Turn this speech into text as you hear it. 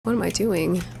What am I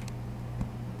doing?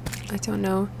 I don't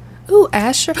know. Ooh,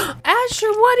 Asher.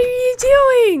 Asher, what are you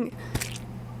doing?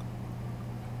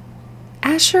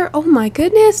 Asher, oh my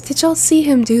goodness. Did y'all see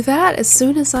him do that as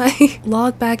soon as I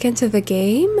logged back into the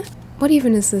game? What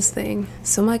even is this thing?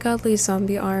 So my godly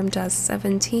zombie arm does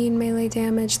 17 melee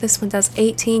damage. This one does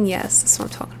 18. Yes, that's what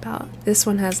I'm talking about. This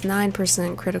one has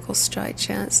 9% critical strike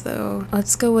chance though.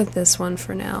 Let's go with this one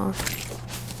for now.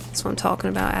 That's what I'm talking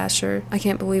about, Asher. I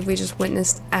can't believe we just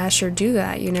witnessed Asher do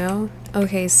that, you know?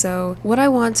 Okay, so what I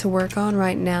want to work on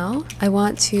right now, I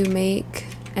want to make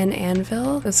an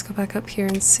anvil. Let's go back up here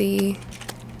and see.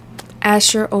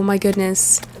 Asher, oh my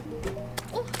goodness.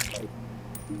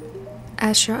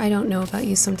 Asher, I don't know about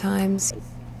you sometimes.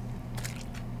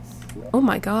 Oh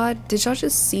my god, did y'all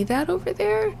just see that over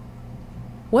there?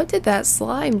 What did that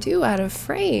slime do out of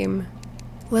frame?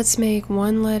 Let's make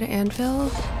one lead anvil.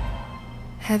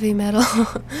 Heavy metal.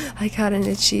 I got an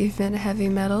achievement, heavy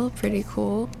metal, pretty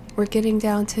cool. We're getting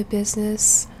down to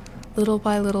business, little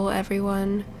by little,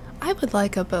 everyone. I would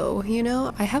like a bow, you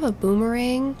know? I have a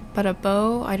boomerang, but a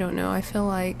bow, I don't know. I feel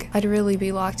like I'd really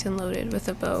be locked and loaded with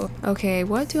a bow. Okay,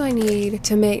 what do I need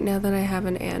to make now that I have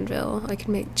an anvil? I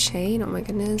can make chain, oh my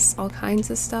goodness, all kinds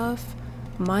of stuff.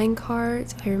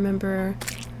 Minecart, I remember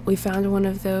we found one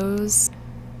of those.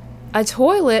 A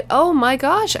toilet, oh my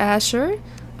gosh, Asher.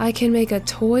 I can make a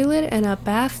toilet and a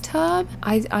bathtub?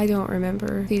 I don't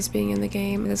remember these being in the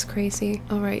game. That's crazy.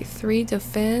 Alright, 3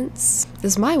 defense.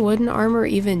 Does my wooden armor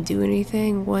even do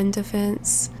anything? 1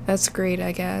 defense? That's great,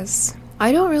 I guess.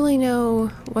 I don't really know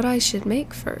what I should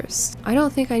make first. I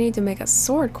don't think I need to make a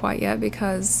sword quite yet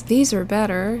because these are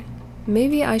better.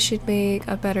 Maybe I should make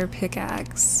a better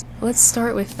pickaxe. Let's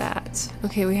start with that.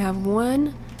 Okay, we have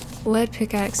 1 lead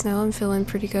pickaxe now. I'm feeling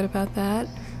pretty good about that.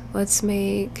 Let's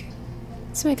make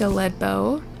a lead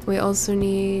bow. We also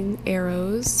need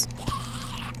arrows.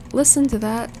 Listen to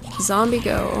that zombie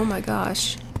go. Oh my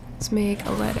gosh. Let's make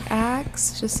a lead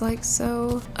axe, just like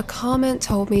so. A comment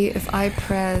told me if I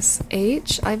press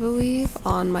H, I believe,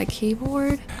 on my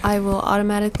keyboard, I will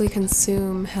automatically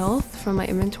consume health from my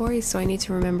inventory, so I need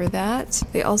to remember that.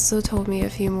 They also told me a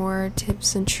few more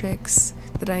tips and tricks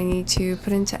that I need to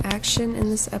put into action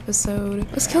in this episode.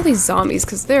 Let's kill these zombies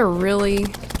because they're really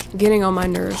getting on my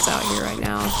nerves out here right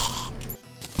now.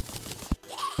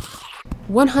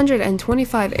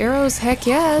 125 arrows, heck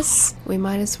yes! We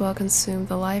might as well consume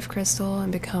the life crystal and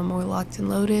become more locked and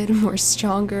loaded, more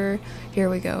stronger. Here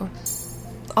we go.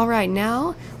 Alright,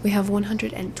 now we have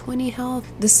 120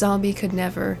 health. This zombie could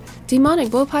never. Demonic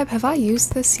blowpipe, have I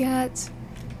used this yet?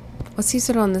 Let's use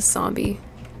it on this zombie.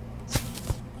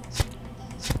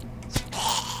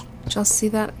 Did y'all see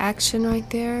that action right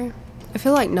there? I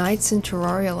feel like nights in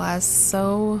Terraria last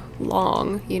so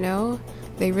long, you know?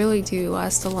 They really do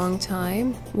last a long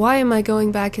time. Why am I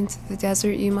going back into the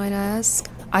desert, you might ask?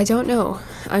 I don't know.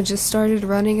 I just started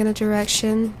running in a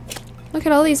direction. Look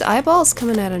at all these eyeballs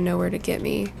coming out of nowhere to get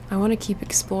me. I want to keep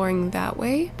exploring that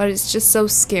way, but it's just so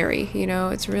scary, you know?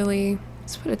 It's really...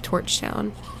 Let's put a torch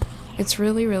down. It's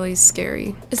really, really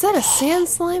scary. Is that a sand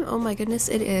slime? Oh my goodness,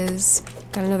 it is.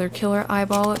 Got another killer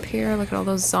eyeball up here. Look at all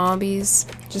those zombies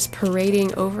just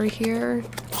parading over here.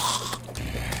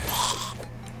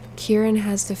 Kieran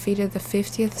has defeated the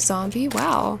 50th zombie.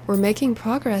 Wow, we're making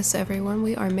progress, everyone.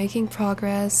 We are making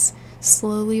progress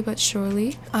slowly but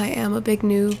surely. I am a big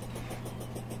noob.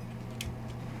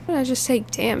 Did I just take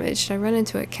damage? Did I run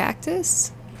into a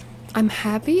cactus? I'm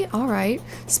happy? Alright.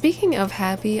 Speaking of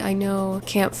happy, I know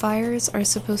campfires are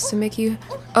supposed to make you...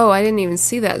 Oh, I didn't even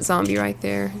see that zombie right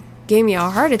there. Gave me a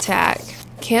heart attack.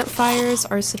 Campfires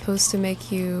are supposed to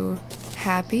make you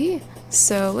happy,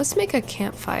 so let's make a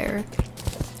campfire.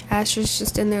 Asher's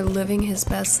just in there living his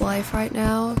best life right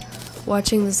now,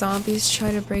 watching the zombies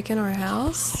try to break in our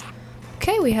house.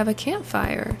 Okay, we have a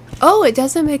campfire. Oh, it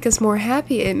doesn't make us more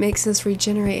happy, it makes us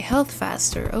regenerate health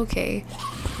faster. Okay.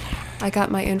 I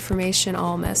got my information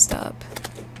all messed up.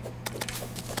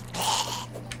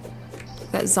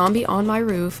 That zombie on my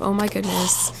roof, oh my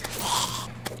goodness.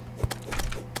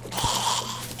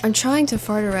 I'm trying to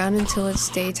fart around until it's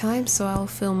daytime so I'll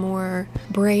feel more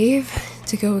brave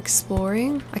to go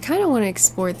exploring. I kind of want to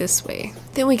explore this way.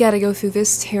 Then we gotta go through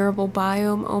this terrible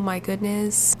biome, oh my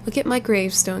goodness. Look at my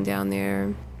gravestone down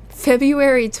there.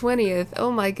 February 20th,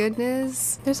 oh my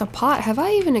goodness. There's a pot. Have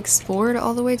I even explored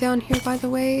all the way down here, by the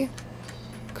way?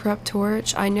 Corrupt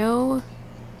torch. I know...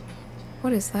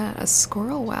 What is that? A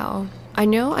squirrel? Wow. I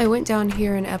know I went down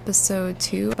here in episode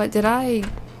 2, but did I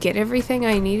get everything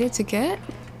I needed to get?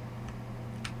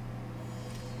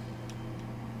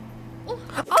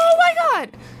 Oh my god!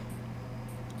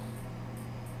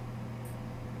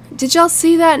 Did y'all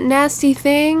see that nasty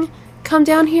thing come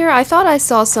down here? I thought I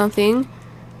saw something,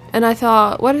 and I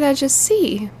thought, what did I just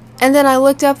see? And then I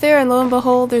looked up there, and lo and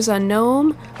behold, there's a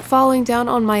gnome falling down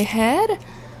on my head.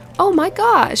 Oh my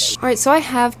gosh. Alright, so I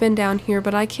have been down here,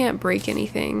 but I can't break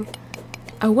anything.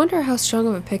 I wonder how strong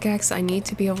of a pickaxe I need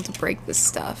to be able to break this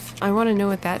stuff. I want to know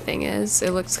what that thing is.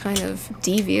 It looks kind of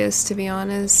devious, to be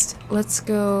honest. Let's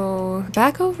go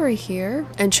back over here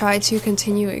and try to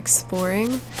continue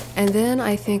exploring. And then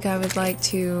I think I would like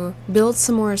to build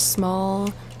some more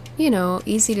small, you know,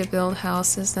 easy to build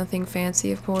houses. Nothing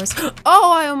fancy, of course.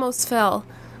 Oh, I almost fell.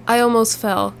 I almost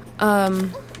fell.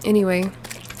 Anyway.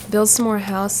 Build some more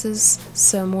houses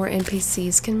so more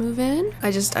NPCs can move in.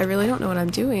 I really don't know what I'm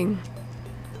doing.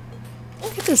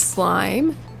 Look at this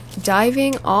slime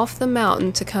diving off the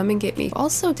mountain to come and get me.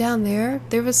 Also down there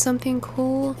was something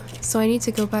cool, so I need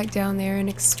to go back down there and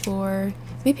explore.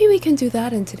 Maybe we can do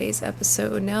that in today's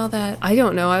episode now that, I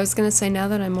don't know, I was gonna say now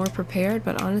that I'm more prepared,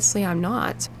 but honestly I'm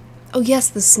not. Oh yes,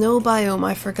 the snow biome.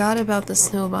 I forgot about the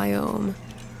snow biome.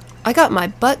 I got my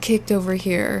butt kicked over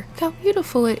here. Look how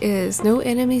beautiful it is. No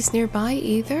enemies nearby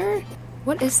either.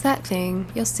 What is that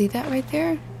thing? You'll see that right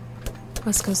there?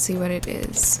 Let's go see what it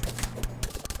is.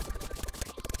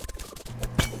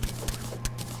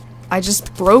 I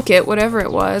just broke it, whatever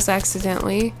it was,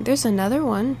 accidentally. There's another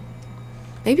one.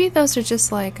 Maybe those are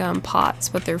just like pots,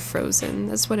 but they're frozen.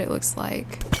 That's what it looks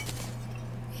like.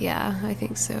 Yeah, I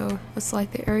think so. Let's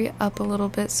light the area up a little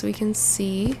bit so we can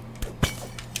see.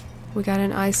 We got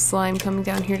an ice slime coming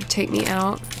down here to take me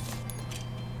out.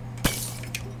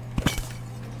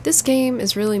 This game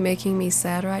is really making me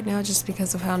sad right now just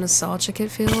because of how nostalgic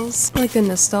it feels. Like the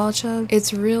nostalgia,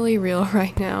 it's really real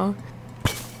right now.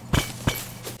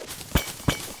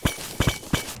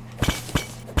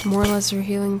 More lesser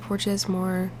healing torches,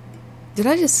 more... Did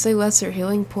I just say lesser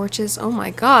healing torches? Oh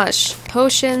my gosh!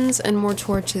 Potions and more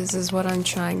torches is what I'm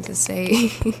trying to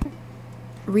say.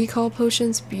 Recall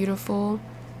potions, beautiful.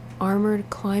 Armored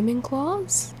climbing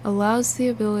claws? Allows the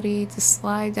ability to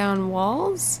slide down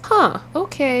walls? Huh,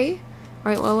 okay.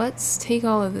 Alright, well let's take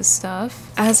all of this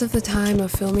stuff. As of the time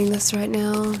of filming this right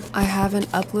now, I haven't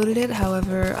uploaded it.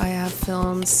 However, I have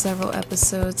filmed several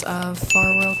episodes of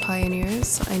Far World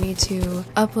Pioneers. I need to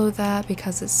upload that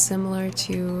because it's similar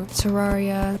to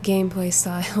Terraria gameplay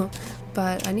style,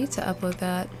 but I need to upload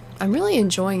that. I'm really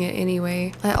enjoying it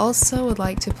anyway. I also would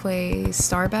like to play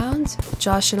Starbound.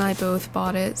 Josh and I both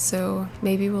bought it, so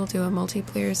maybe we'll do a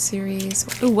multiplayer series.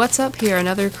 Ooh, what's up here?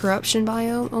 Another corruption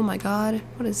biome? Oh my god.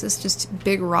 What is this? Just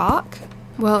big rock?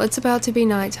 Well, it's about to be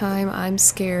nighttime. I'm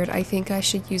scared. I think I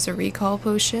should use a recall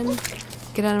potion.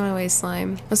 Get out of my way,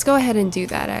 slime. Let's go ahead and do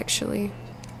that, actually.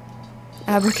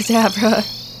 Abracadabra.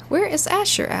 Where is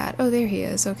Asher at? Oh, there he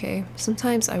is. Okay.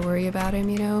 Sometimes I worry about him,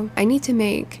 you know. I need to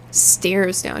make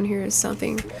stairs down here or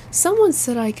something. Someone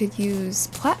said I could use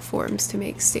platforms to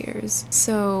make stairs.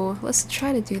 So let's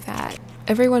try to do that.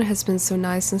 Everyone has been so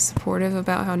nice and supportive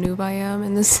about how noob I am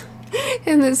in this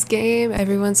in this game.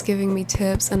 Everyone's giving me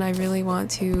tips and I really want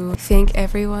to thank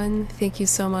everyone. Thank you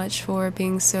so much for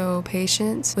being so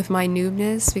patient with my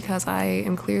noobness because I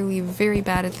am clearly very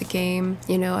bad at the game.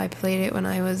 You know, I played it when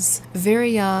I was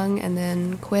very young and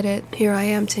then quit it. Here I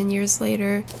am 10 years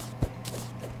later.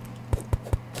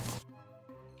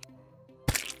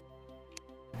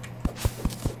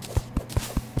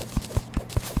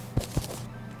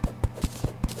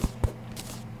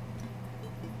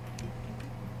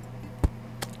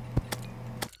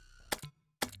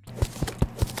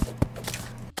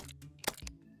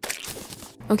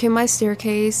 Okay, my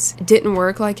staircase didn't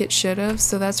work like it should have,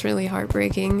 so that's really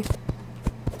heartbreaking.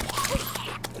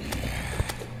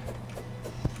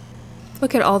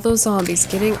 Look at all those zombies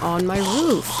getting on my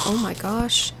roof. Oh my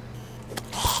gosh.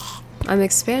 I'm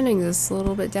expanding this a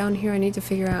little bit down here. I need to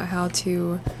figure out how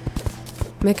to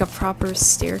make a proper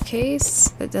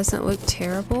staircase that doesn't look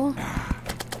terrible.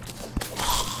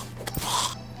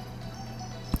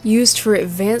 Used for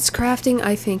advanced crafting?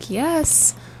 I think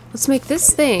yes. Let's make this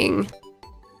thing.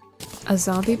 A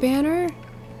zombie banner?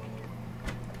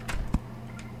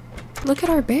 Look at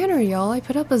our banner, y'all. I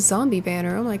put up a zombie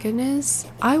banner. Oh my goodness.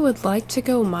 I would like to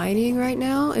go mining right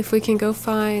now. If we can go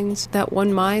find that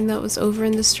one mine that was over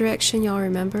in this direction, y'all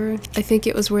remember? I think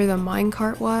it was where the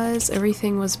minecart was.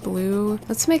 Everything was blue.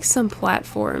 Let's make some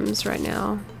platforms right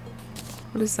now.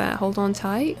 What is that? Hold on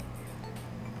tight?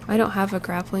 I don't have a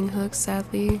grappling hook,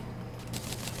 sadly.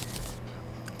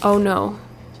 Oh no.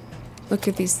 Look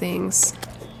at these things.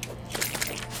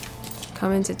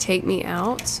 Coming to take me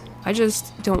out. I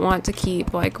just don't want to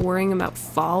keep like worrying about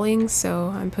falling, so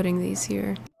I'm putting these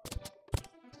here.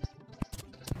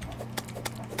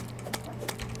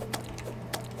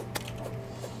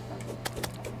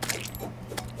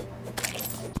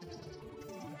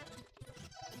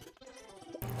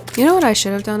 You know what I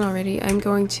should have done already? I'm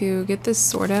going to get this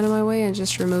sword out of my way and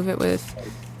just remove it with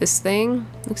this thing.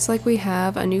 Looks like we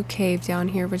have a new cave down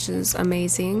here, which is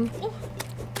amazing.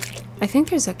 I think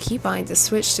there's a keybind to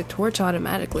switch to torch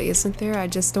automatically, isn't there? I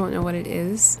just don't know what it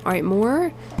is. Alright,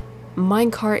 more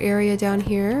minecart area down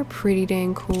here. Pretty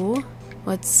dang cool.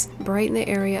 Let's brighten the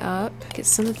area up. Get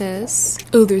some of this.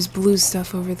 Oh, there's blue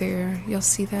stuff over there. Y'all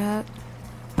see that?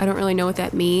 I don't really know what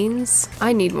that means.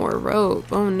 I need more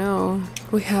rope. Oh no.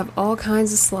 We have all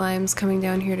kinds of slimes coming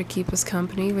down here to keep us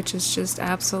company, which is just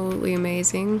absolutely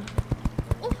amazing.